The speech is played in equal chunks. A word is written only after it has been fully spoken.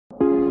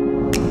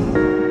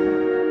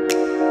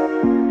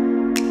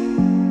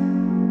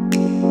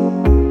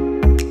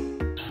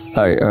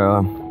Hi,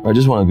 I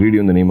just want to greet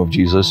you in the name of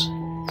Jesus.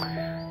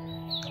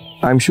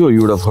 I'm sure you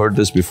would have heard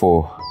this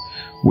before,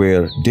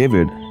 where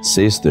David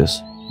says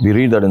this. We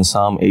read that in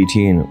Psalm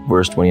 18,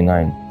 verse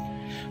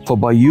 29. For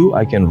by you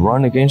I can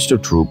run against a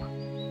troop,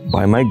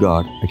 by my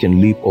God I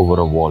can leap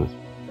over a wall.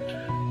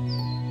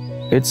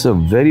 It's a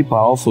very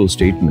powerful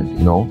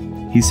statement,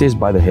 He says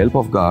by the help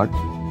of God,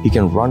 he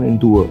can run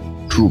into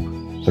a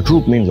troop. A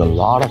troop means a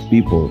lot of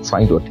people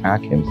trying to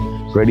attack him,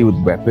 ready with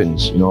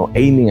weapons,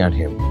 aiming at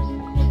him.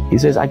 He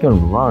says, I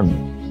can run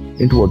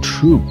into a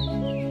troop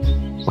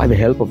by the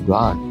help of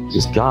God,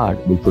 because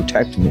God will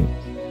protect me.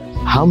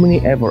 How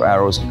many ever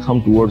arrows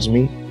come towards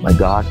me, my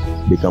God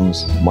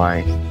becomes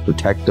my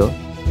protector,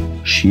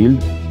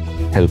 shield,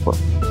 helper.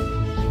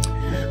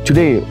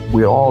 Today,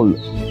 we're all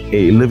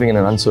living in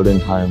an uncertain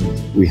time.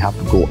 We have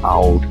to go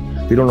out.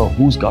 We don't know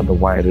who's got the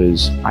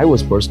virus. I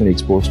was personally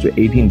exposed to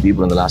 18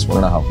 people in the last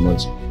 1.5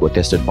 months who were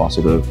tested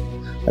positive.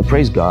 I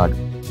praise God,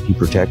 He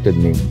protected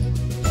me.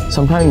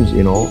 Sometimes,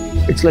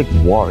 it's like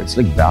war, it's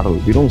like battle.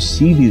 We don't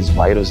see these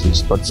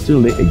viruses, but still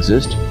they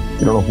exist.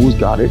 We don't know who's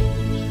got it.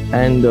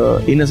 And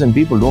innocent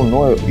people don't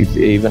know if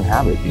they even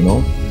have it,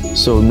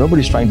 So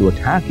nobody's trying to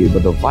attack you,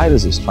 but the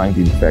virus is trying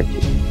to infect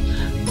you.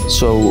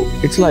 So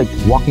it's like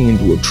walking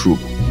into a troop,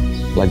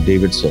 like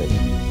David said.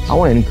 I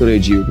want to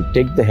encourage you to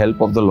take the help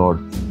of the Lord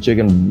so you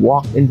can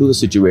walk into the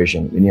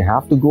situation when you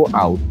have to go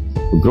out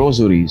for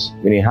groceries,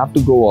 when you have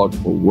to go out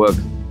for work,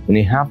 when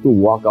you have to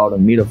walk out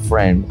and meet a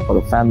friend or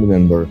a family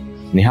member,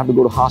 when you have to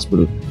go to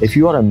hospital. If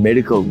you are a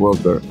medical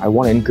worker, I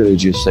want to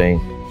encourage you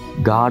saying,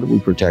 God will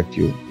protect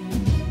you.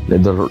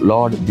 Let the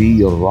Lord be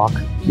your rock,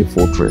 your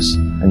fortress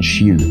and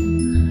shield.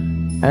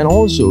 And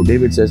also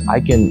David says,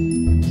 I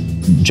can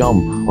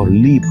jump or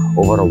leap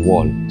over a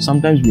wall.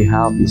 Sometimes we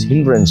have these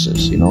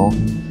hindrances,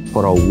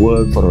 for our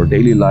work, for our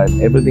daily life,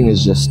 everything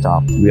is just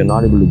stopped. We are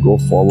not able to go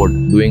forward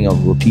doing our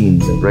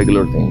routines and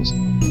regular things.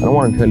 And I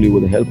want to tell you,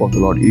 with the help of the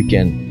Lord, you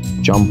can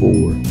jump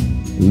over,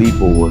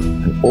 leap over,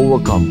 and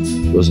overcome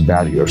those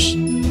barriers.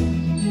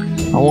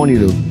 I want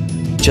you to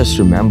just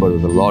remember that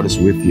the Lord is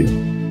with you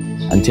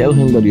and tell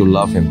Him that you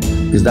love Him,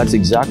 because that's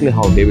exactly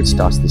how David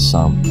starts this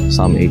Psalm,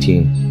 Psalm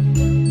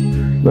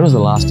 18. When was the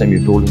last time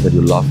you told Him that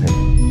you love Him?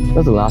 When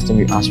was the last time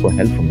you asked for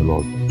help from the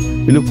Lord?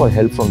 We look for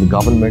help from the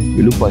government,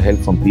 we look for help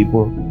from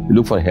people, we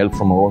look for help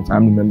from our own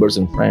family members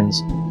and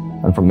friends,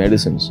 and from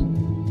medicines.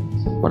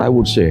 But I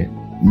would say,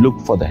 look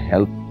for the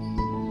help,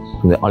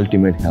 the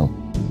ultimate help,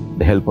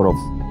 the helper of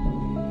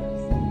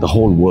the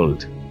whole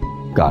world,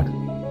 God.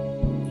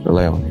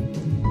 Rely on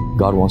Him.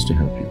 God wants to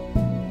help you.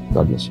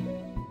 God bless you.